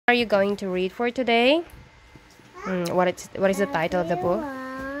Are you going to read for today? What is the title of the book?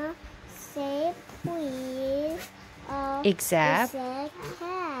 Say please. Except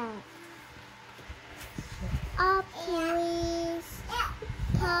cat. Up please.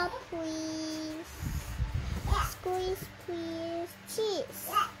 Top please. Squeeze please.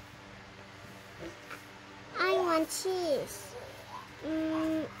 Cheese. I want cheese.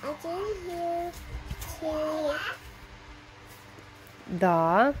 I didn't hear cheese. the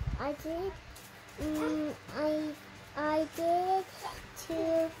I did. I did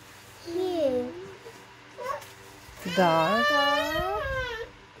to hear the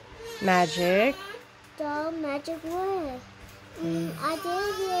magic word. I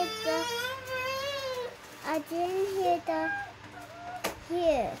didn't hear the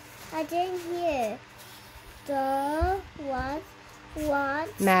here. I didn't hear the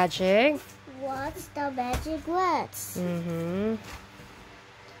magic. what's the magic words?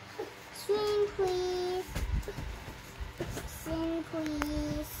 Sing please. Sing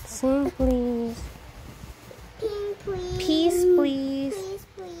please. Sing please. Ping please. Peace please. Please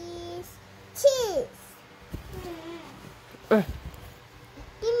please. Cheese.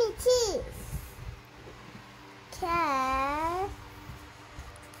 Give me cheese. Cat.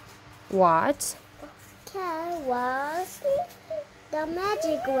 What? Cat was the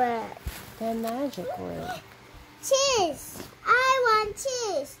magic word. The magic word. Cheese. I want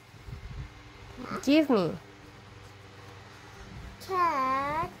cheese. Give me.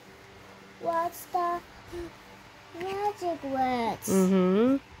 Cat. What's the magic words?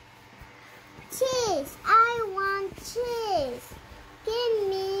 Cheese. I want cheese. Give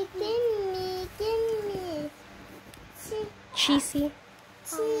me. Cheesy.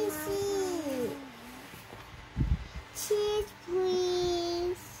 Cheesy. Cheese,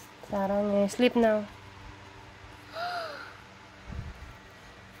 please. Sarang sleep now.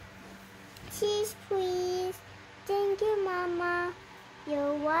 Cheese, please. Thank you, Mama.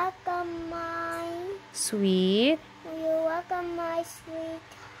 You're welcome, my. Sweet You're welcome, my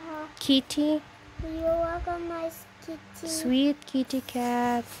sweetheart. kitty. You're welcome, my kitty. Sweet kitty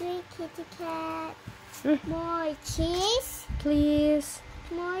cat. Sweet kitty cat. More cheese. Please.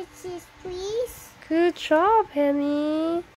 More cheese, please. Good job, Penny.